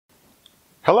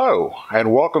Hello,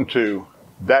 and welcome to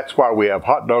That's Why We Have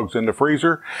Hot Dogs in the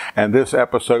Freezer. And this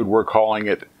episode we're calling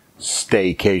it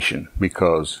Staycation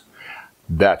because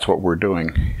that's what we're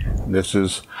doing. This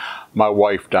is my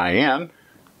wife Diane.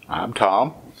 I'm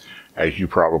Tom, as you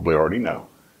probably already know.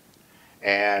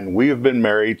 And we have been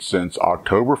married since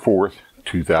October 4th,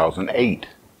 2008.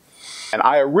 And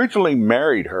I originally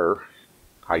married her,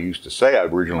 I used to say I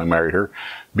originally married her,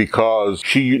 because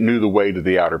she knew the way to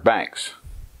the Outer Banks.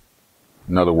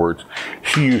 In other words,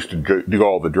 she used to do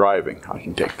all the driving. I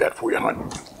can take that for you,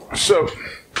 hon. So,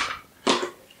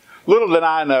 little did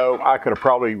I know, I could have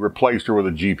probably replaced her with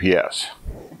a GPS.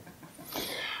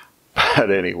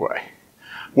 But anyway,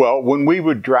 well, when we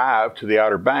would drive to the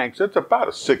Outer Banks, it's about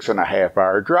a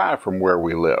 6.5-hour drive from where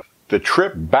we live. The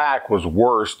trip back was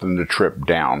worse than the trip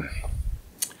down.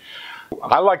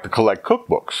 I like to collect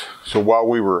cookbooks. So while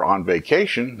we were on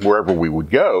vacation, wherever we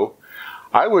would go,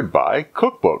 I would buy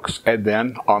cookbooks, and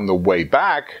then on the way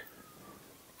back,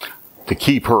 to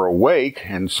keep her awake,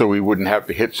 and so we wouldn't have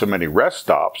to hit so many rest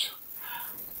stops,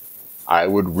 I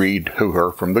would read to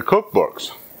her from the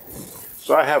cookbooks.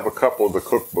 So I have a couple of the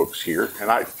cookbooks here,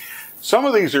 and some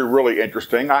of these are really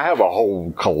interesting. I have a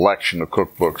whole collection of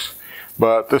cookbooks,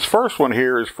 but this first one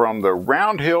here is from the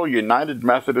Round Hill United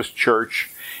Methodist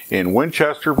Church in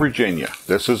Winchester, Virginia.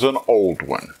 This is an old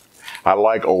one. I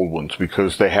like old ones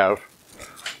because they have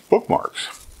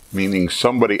bookmarks, meaning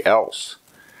somebody else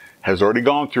has already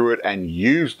gone through it and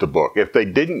used the book. If they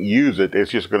didn't use it,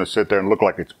 it's just going to sit there and look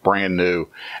like it's brand new,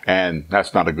 and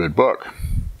that's not a good book.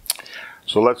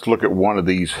 So let's look at one of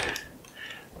these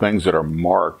things that are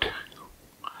marked.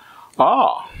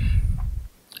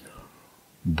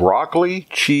 Broccoli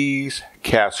cheese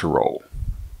casserole.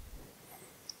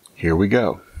 Here we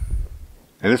go.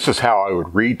 And this is how I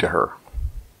would read to her.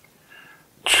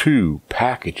 2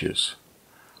 packages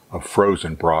of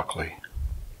frozen broccoli,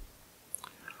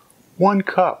 1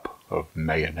 cup of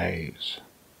mayonnaise,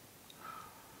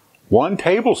 1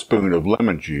 tablespoon of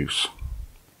lemon juice,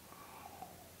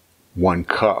 1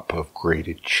 cup of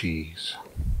grated cheese,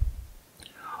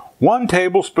 1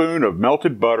 tablespoon of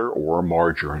melted butter or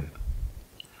margarine,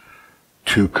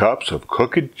 2 cups of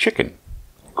cooked chicken,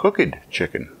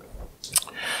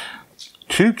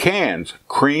 2 cans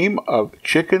cream of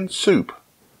chicken soup,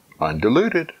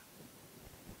 undiluted,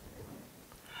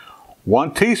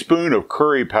 1 teaspoon of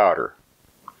curry powder.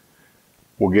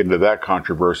 We'll get into that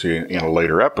controversy in a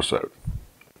later episode.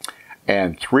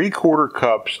 And 3/4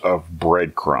 cups of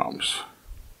breadcrumbs.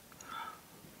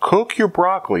 Cook your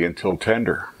broccoli until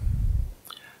tender.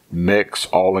 Mix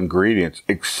all ingredients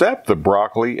except the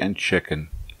broccoli and chicken.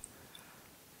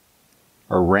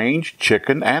 Arrange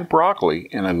chicken and broccoli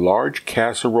in a large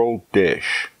casserole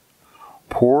dish.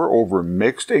 Pour over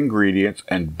mixed ingredients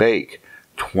and bake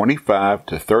 25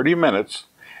 to 30 minutes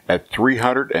at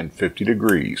 350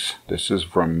 degrees. This is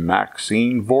from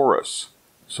Maxine Voris.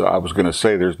 So I was going to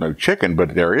say there's no chicken,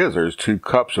 but there is. There's 2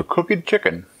 cups of cooked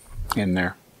chicken in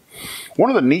there. One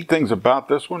of the neat things about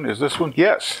this one is this one.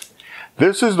 Yes,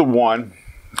 this is the one.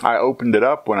 I opened it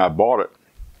up when I bought it.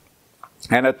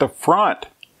 And at the front,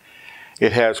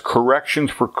 it has corrections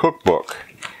for cookbook.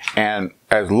 And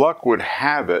as luck would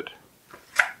have it,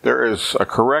 there is a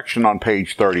correction on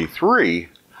page 33.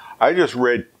 I just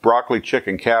read broccoli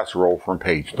chicken casserole from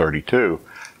page 32,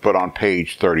 but on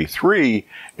page 33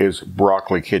 is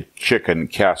broccoli chicken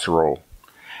casserole.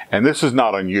 And this is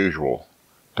not unusual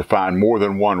to find more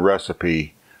than one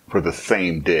recipe for the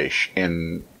same dish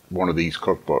in one of these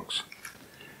cookbooks.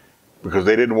 Because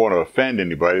they didn't want to offend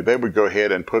anybody, they would go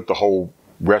ahead and put the whole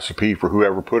recipe for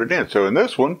whoever put it in. So in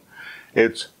this one,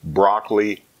 it's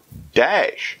broccoli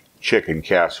dash chicken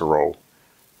casserole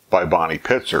by Bonnie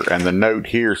Pitzer. And the note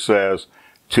here says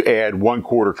to add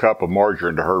 1/4 cup of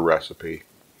margarine to her recipe.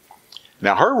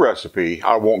 Now her recipe,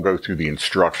 I won't go through the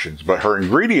instructions, but her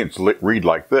ingredients read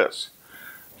like this.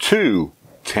 2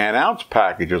 10-ounce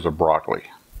packages of broccoli.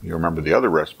 You remember the other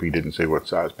recipe didn't say what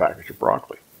size package of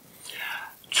broccoli.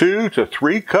 2 to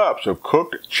 3 cups of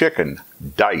cooked chicken,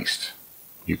 diced.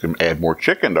 You can add more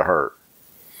chicken to her.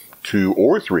 2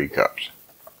 or 3 cups.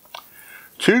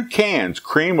 2 cans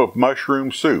cream of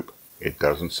mushroom soup. It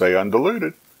doesn't say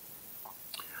undiluted.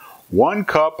 1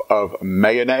 cup of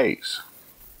mayonnaise.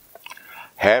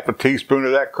 1/2 teaspoon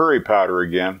of that curry powder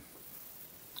again.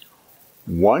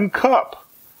 1 cup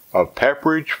of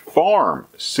Pepperidge Farm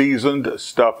seasoned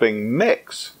stuffing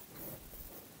mix.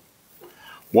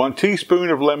 1 teaspoon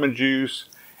of lemon juice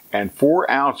and 4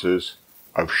 ounces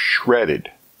of shredded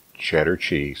cheddar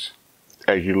cheese.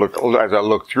 As I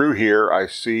look through here, I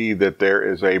see that there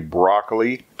is a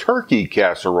broccoli turkey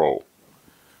casserole,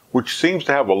 which seems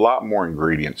to have a lot more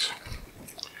ingredients.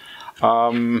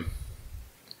 Oh,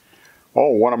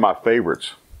 one of my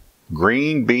favorites.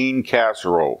 Green bean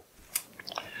casserole.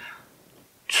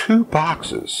 2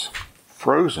 boxes.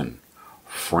 Frozen.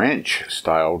 French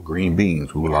style green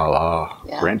beans. Ooh la la.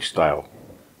 Yeah. French style.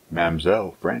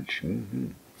 Mademoiselle, French.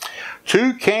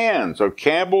 2 cans of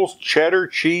Campbell's cheddar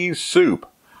cheese soup.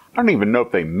 I don't even know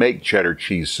if they make cheddar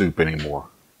cheese soup anymore.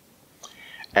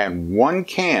 And 1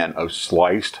 can of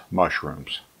sliced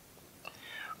mushrooms.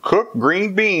 Cook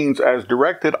green beans as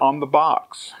directed on the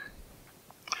box.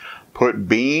 Put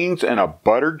beans in a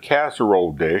buttered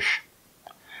casserole dish.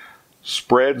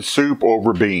 Spread soup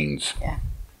over beans. Yeah.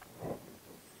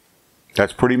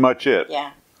 That's pretty much it.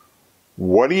 Yeah.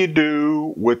 What do you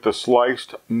do with the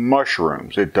sliced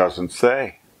mushrooms? It doesn't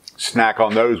say. Snack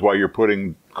on those while you're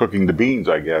cooking the beans,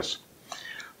 I guess.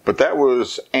 But that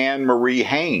was Anne Marie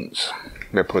Haynes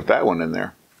that put that one in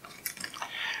there.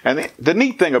 And the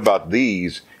neat thing about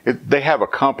these, they have a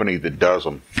company that does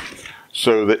them.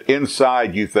 So that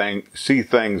inside you see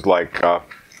things like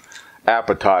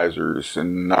appetizers.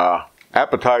 And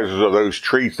appetizers are those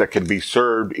treats that can be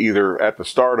served either at the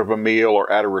start of a meal or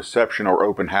at a reception or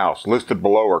open house. Listed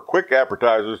below are quick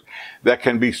appetizers that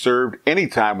can be served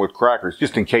anytime with crackers,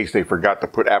 just in case they forgot to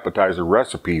put appetizer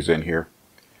recipes in here.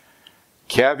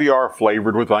 Caviar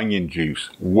flavored with onion juice.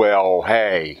 Well,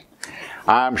 hey,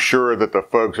 I'm sure that the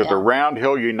folks at the Round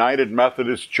Hill United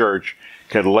Methodist Church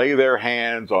can lay their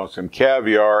hands on some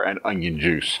caviar and onion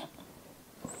juice.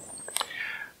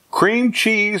 Cream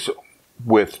cheese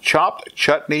with chopped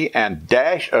chutney and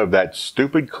dash of that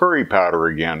stupid curry powder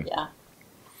again. Yeah.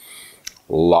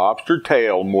 Lobster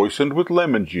tail moistened with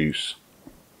lemon juice.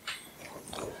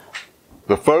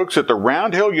 The folks at the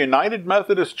Round Hill United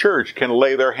Methodist Church can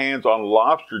lay their hands on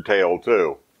lobster tail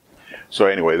too. So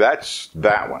anyway, that's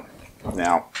that one.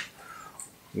 Now,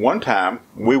 one time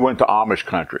we went to Amish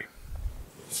country.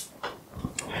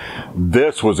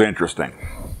 This was interesting.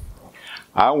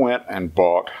 I went and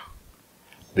bought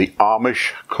the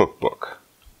Amish cookbook.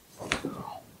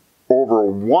 Over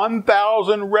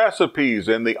 1,000 recipes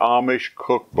in the Amish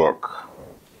cookbook.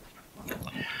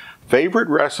 Favorite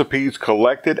recipes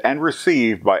collected and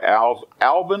received by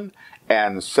Alvin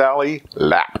and Sally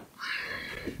Lapp.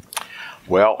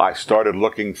 Well, I started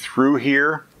looking through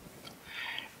here,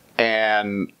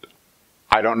 and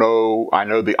I don't know, I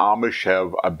know the Amish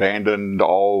have abandoned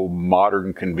all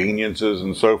modern conveniences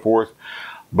and so forth,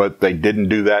 but they didn't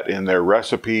do that in their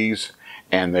recipes,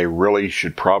 and they really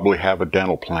should probably have a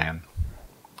dental plan.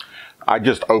 I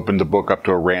just opened the book up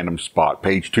to a random spot,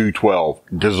 page 212,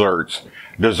 desserts.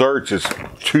 Desserts is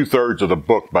 2/3 of the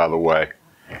book, by the way.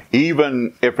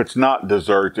 Even if it's not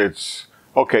desserts, it's,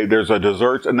 okay, there's a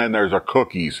desserts and then there's a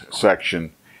cookies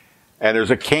section. And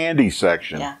there's a candy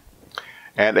section. Yeah.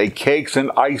 And a cakes and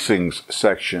icings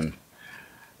section.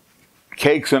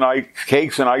 Cakes and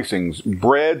icings,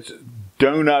 breads,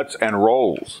 donuts, and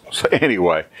rolls. So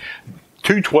anyway,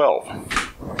 212.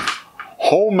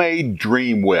 Homemade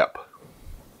Dream Whip.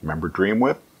 Remember Dream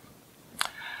Whip?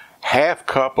 Half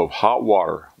cup of hot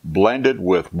water blended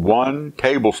with 1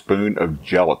 tablespoon of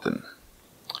gelatin.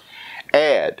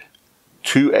 Add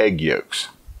 2 egg yolks.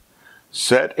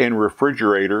 Set in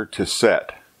refrigerator to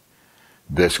set.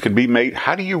 This can be made.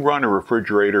 How do you run a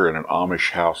refrigerator in an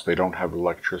Amish house? They don't have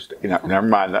electricity. Never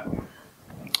mind that.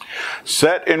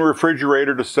 Set in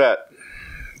refrigerator to set.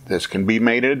 This can be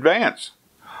made in advance.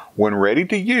 When ready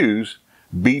to use,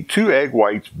 beat 2 egg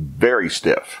whites very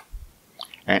stiff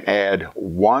and add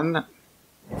 1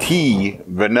 tea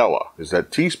vanilla. Is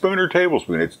that teaspoon or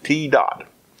tablespoon? It's T dot.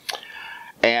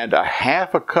 And a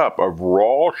half a cup of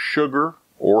raw sugar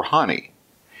or honey.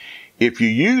 If you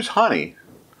use honey,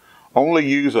 only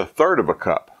use 1/3 of a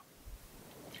cup.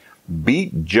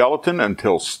 Beat gelatin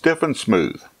until stiff and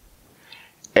smooth.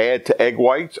 Add to egg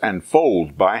whites and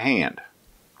fold by hand.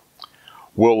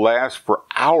 Will last for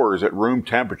hours at room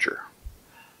temperature.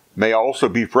 May also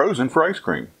be frozen for ice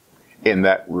cream in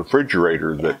that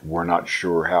refrigerator that we're not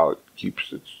sure how it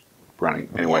keeps it running.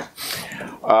 Anyway,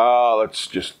 let's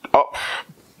just,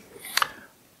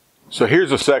 so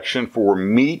here's a section for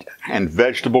meat and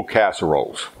vegetable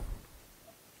casseroles.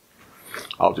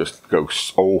 I'll just go,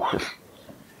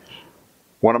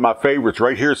 one of my favorites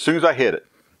right here as soon as I hit it.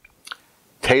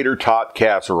 Tater tot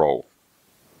casserole.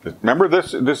 Remember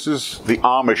this is the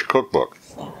Amish cookbook.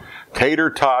 Tater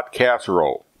tot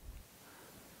casserole.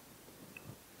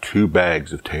 2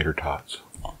 bags of tater tots.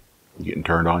 You getting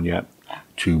turned on yet?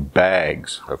 2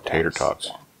 bags of tater tots.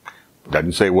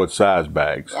 Doesn't say what size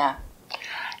bags. Yeah.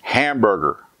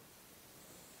 Hamburger.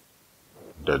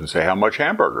 Doesn't say how much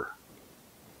hamburger.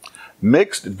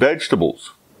 Mixed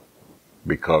vegetables,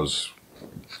 because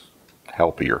it's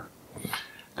healthier.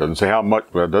 Doesn't say how much,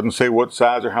 but it doesn't say what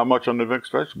size or how much on the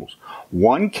mixed vegetables.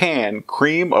 1 can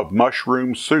cream of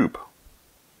mushroom soup.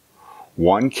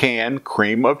 1 can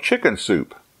cream of chicken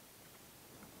soup.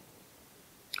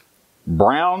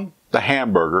 Brown the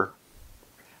hamburger.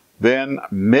 Then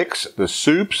mix the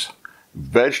soups,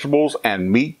 vegetables,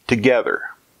 and meat together.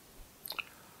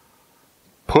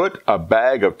 Put a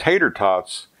bag of tater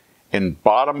tots in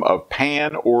bottom of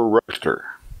pan or roaster.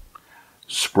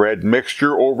 Spread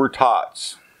mixture over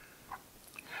tots.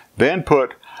 Then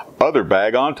put other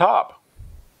bag on top.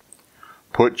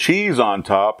 Put cheese on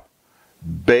top.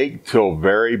 Bake till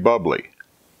very bubbly.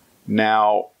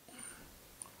 Now,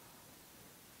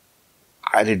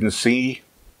 I didn't see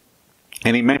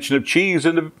any mention of cheese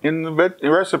in the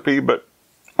recipe, but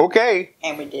okay.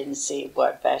 And we didn't see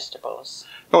what vegetables.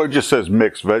 Oh, it just says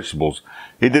mixed vegetables.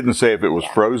 It didn't say if it was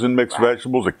frozen mixed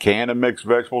vegetables, a can of mixed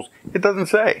vegetables. It doesn't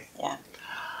say. Yeah.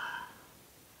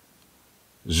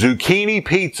 Zucchini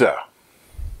pizza.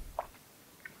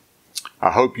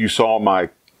 I hope you saw my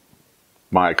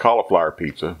cauliflower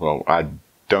pizza. Well, I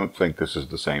don't think this is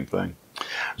the same thing.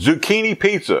 Zucchini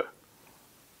pizza.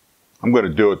 I'm going to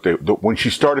do it. When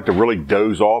she started to really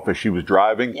doze off as she was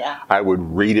driving, I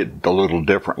would read it a little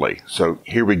differently. So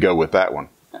here we go with that one.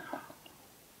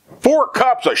 4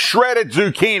 cups of shredded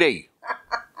zucchini.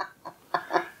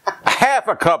 Half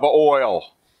a cup of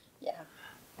oil.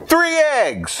 3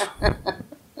 eggs.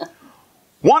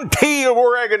 1 tea of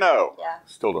oregano.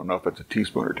 Still don't know if it's a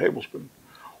teaspoon or tablespoon.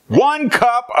 1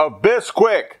 cup of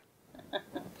Bisquick.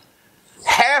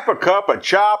 Half a cup of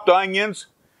chopped onions.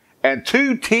 And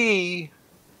 2 tea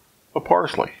of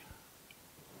parsley.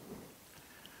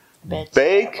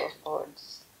 Bake.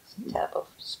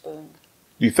 Tablespoon.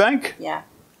 You think? Yeah.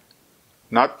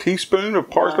 Not teaspoon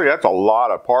of parsley? No. That's a lot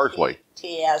of parsley.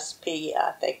 TSP,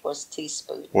 I think, was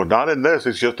teaspoon. Well, not in this.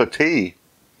 It's just a tea.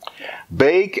 Yeah.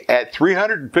 Bake at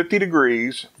 350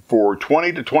 degrees for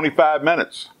 20 to 25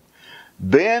 minutes.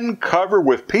 Then cover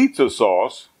with pizza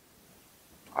sauce.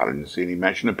 I didn't see any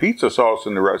mention of pizza sauce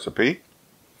in the recipe.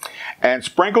 And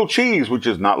sprinkle cheese, which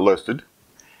is not listed,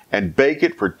 and bake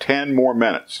it for 10 more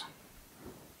minutes.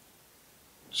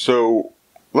 So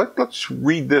let's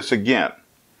read this again.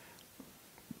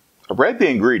 I read the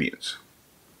ingredients.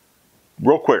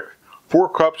 Real quick. 4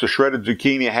 cups of shredded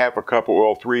zucchini, half a cup of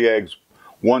oil, 3 eggs,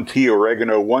 1 tea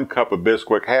oregano, 1 cup of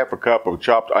Bisquick, half a cup of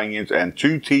chopped onions, and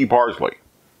 2 tea parsley.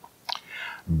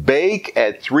 Bake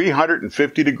at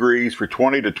 350 degrees for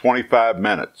 20 to 25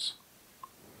 minutes.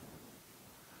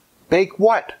 Bake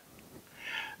what?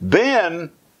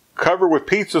 Then cover with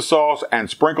pizza sauce and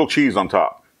sprinkle cheese on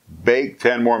top. Bake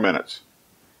 10 more minutes.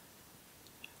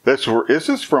 This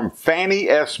is from Fannie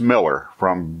S. Miller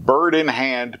from Bird in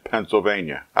Hand,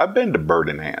 Pennsylvania. I've been to Bird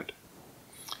in Hand.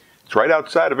 It's right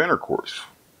outside of Intercourse,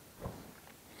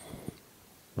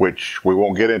 which we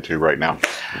won't get into right now.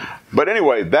 But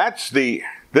anyway,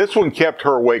 this one kept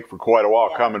her awake for quite a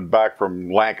while coming back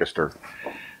from Lancaster.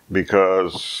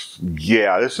 Because,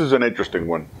 yeah, this is an interesting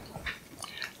one.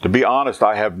 To be honest,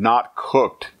 I have not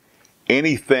cooked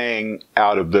anything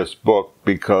out of this book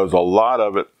because a lot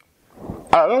of it,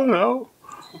 I don't know.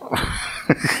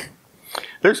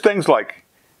 There's things like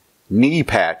knee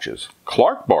patches,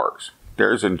 Clark bars.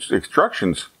 There's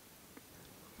instructions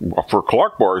for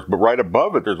Clark bars, but right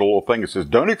above it, there's a little thing that says,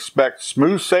 don't expect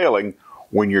smooth sailing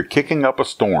when you're kicking up a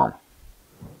storm.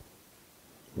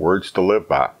 Words to live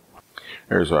by.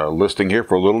 There's a listing here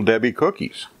for Little Debbie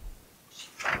cookies.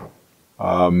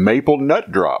 Maple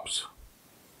nut drops.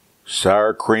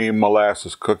 Sour cream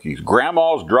molasses cookies.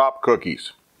 Grandma's drop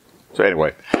cookies. So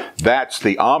anyway, that's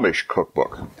the Amish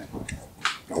cookbook.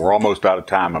 We're almost out of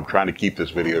time. I'm trying to keep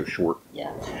this video short.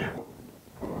 Yeah.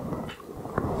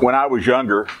 When I was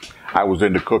younger, I was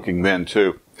into cooking then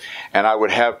too. And I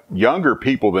would have younger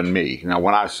people than me. Now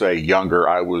when I say younger,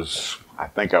 I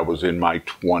think I was in my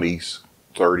 20s.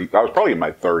 30. I was probably in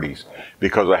my 30s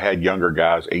because I had younger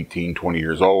guys, 18, 20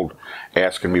 years old,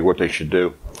 asking me what they should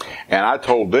do. And I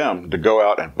told them to go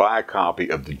out and buy a copy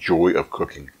of The Joy of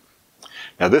Cooking.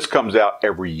 Now, this comes out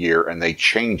every year, and they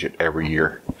change it every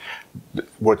year.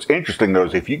 What's interesting, though,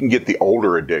 is if you can get the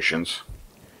older editions,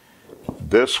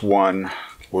 this one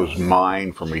was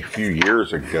mine from a few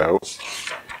years ago.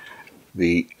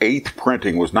 The 8th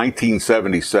printing was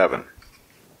 1977.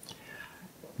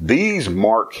 These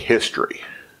mark history,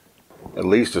 at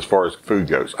least as far as food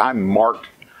goes. I marked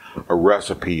a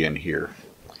recipe in here.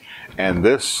 And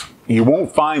this, you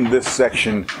won't find this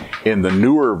section in the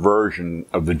newer version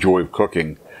of The Joy of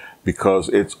Cooking because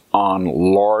it's on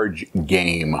large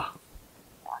game.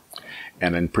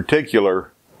 And in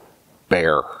particular,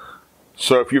 bear.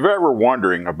 So if you're ever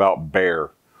wondering about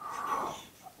bear,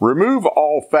 Remove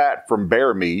all fat from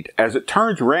bear meat as it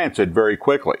turns rancid very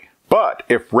quickly. But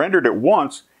if rendered at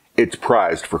once, it's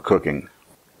prized for cooking.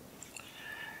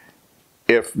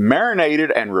 If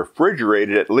marinated and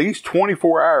refrigerated at least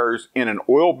 24 hours in an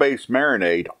oil-based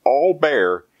marinade, all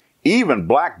bear, even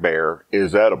black bear,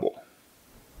 is edible.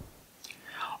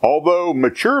 Although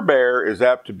mature bear is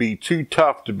apt to be too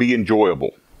tough to be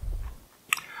enjoyable.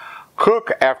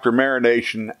 Cook after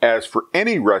marination as for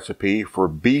any recipe for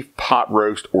beef pot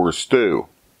roast or stew.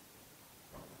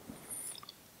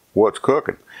 What's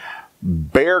cooking?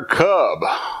 Bear cub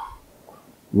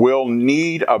will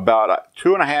need about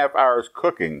 2.5 hours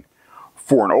cooking.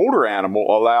 For an older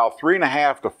animal, allow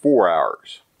 3.5 to 4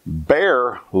 hours.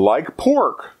 Bear, like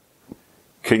pork,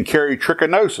 can carry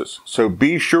trichinosis, so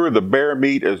be sure the bear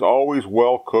meat is always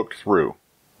well cooked through.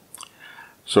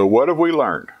 So what have we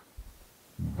learned?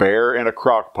 Bear in a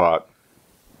crock pot,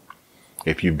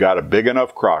 if you've got a big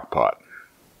enough crock pot.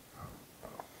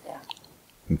 Yeah.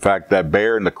 In fact, that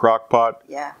bear in the crock pot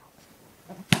Yeah.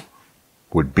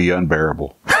 would be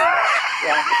unbearable.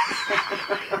 Yeah.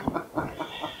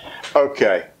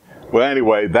 Okay. Well,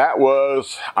 anyway, that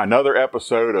was another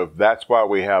episode of That's Why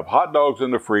We Have Hot Dogs in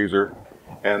the Freezer.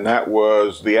 And that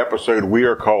was the episode we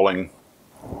are calling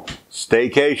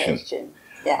Staycation.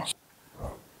 Yeah.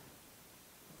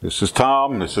 This is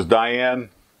Tom. This is Diane.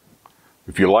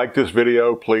 If you like this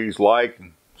video, please like,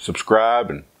 subscribe,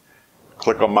 and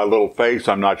click on my little face.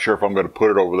 I'm not sure if I'm going to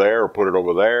put it over there or put it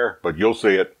over there, but you'll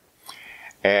see it.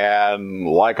 And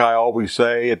like I always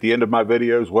say at the end of my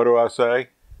videos, what do I say?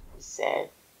 He said,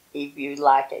 if you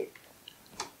like it,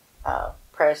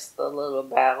 press the little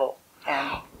bell.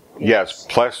 And yes,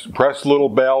 press the little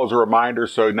bell as a reminder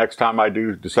so next time I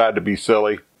do decide to be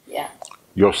silly, yeah,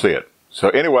 you'll see it. So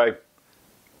anyway,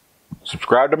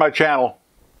 subscribe to my channel.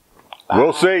 Bye.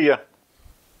 We'll see you.